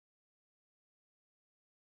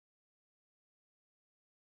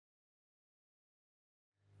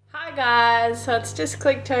Hi guys, so it's just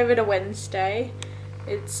clicked over to Wednesday.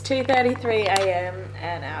 It's 2:33 AM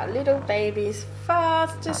and our little baby's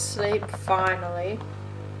fast asleep finally.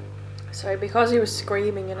 So because he was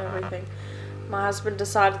screaming and everything, my husband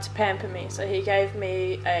decided to pamper me. So he gave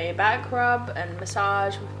me a back rub and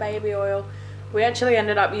massage with baby oil. We actually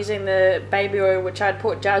ended up using the baby oil which I'd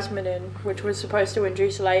put jasmine in, which was supposed to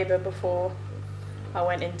induce labour before I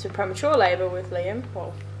went into premature labour with Liam.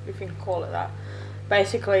 Well, if you can call it that.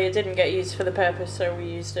 Basically it didn't get used for the purpose, so we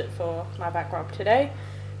used it for my back rub today.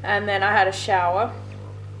 And then I had a shower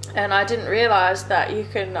and I didn't realise that you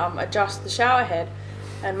can adjust the shower head,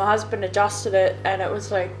 and my husband adjusted it and it was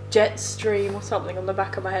like jet stream or something on the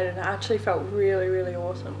back of my head, and it actually felt really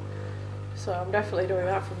awesome. So I'm definitely doing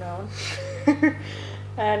that from now on.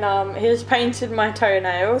 And he just painted my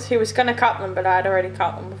toenails. He was going to cut them, but I had already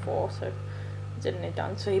cut them before, so I didn't need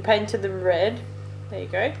done. So he painted them red. There you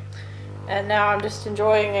go. And now I'm just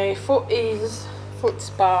enjoying a foot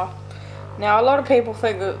spa. Now a lot of people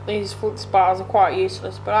think that these foot spas are quite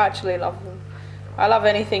useless, but I actually love them. I love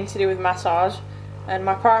anything to do with massage, and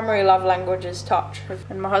my primary love language is touch,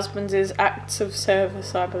 and my husband's is acts of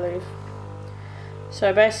service, I believe.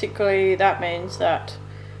 So basically that means that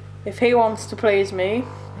if he wants to please me,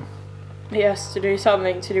 he has to do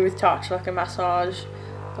something to do with touch, like a massage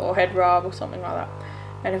or head rub or something like that.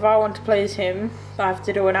 And if I want to please him, I have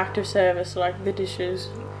to do an act of service, like the dishes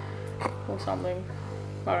or something.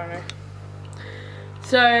 I don't know.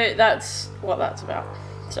 So that's what that's about.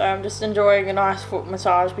 So I'm just enjoying a nice foot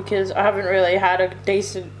massage because I haven't really had a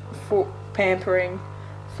decent foot pampering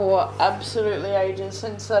for absolutely ages,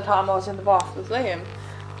 since the time I was in the bath with Liam,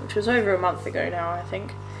 which was over a month ago now, I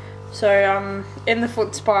think. So in the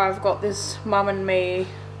foot spa I've got this Mum and Me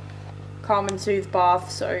Calm and Soothe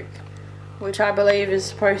bath soak, which I believe is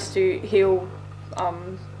supposed to heal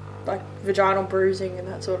like vaginal bruising and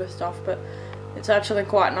that sort of stuff, but it's actually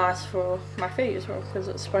quite nice for my feet as well, because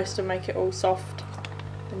it's supposed to make it all soft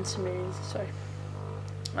and smooth. So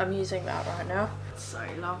I'm using that right now. It's so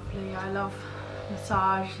lovely. I love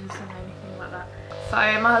massages and anything like that. So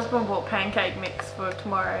my husband bought pancake mix for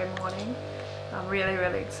tomorrow morning. I'm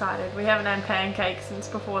really excited. We haven't had pancakes since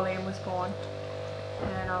before Liam was born.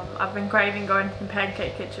 And I've been craving going to the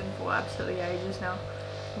pancake kitchen for absolutely ages now.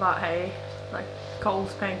 But hey, like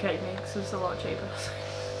Coles pancake mix is a lot cheaper.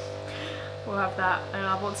 We'll have that. And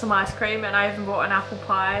I bought some ice cream, and I even bought an apple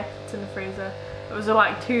pie. It's in the freezer. It was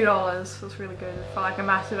like $2. It was really good for like a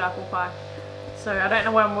massive apple pie. So I don't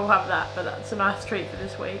know when we'll have that, but that's a nice treat for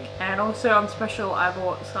this week. And also on special I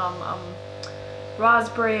bought some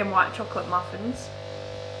raspberry and white chocolate muffins.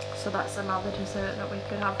 So that's another dessert that we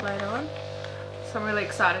could have later on. So I'm really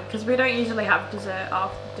excited because we don't usually have dessert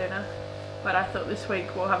after dinner, but I thought this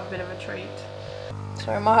week we'll have a bit of a treat.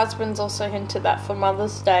 So my husband's also hinted that for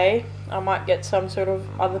Mother's Day I might get some sort of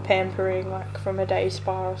other pampering, like from a day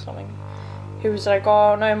spa or something. He was like,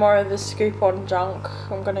 oh, no more of this scoop on junk,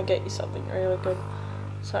 I'm gonna get you something really good.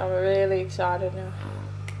 So I'm really excited now.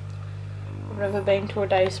 I've never been to a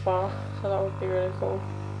day spa, so that would be really cool.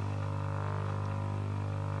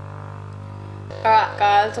 Alright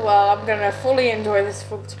guys, well I'm gonna fully enjoy this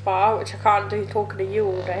foot spa, which I can't do talking to you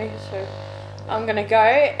all day, so I'm gonna go.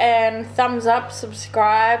 And thumbs up,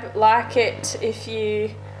 subscribe, like it if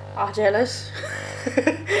you are jealous.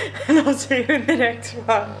 And I'll see you in the next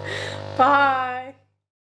one. Bye!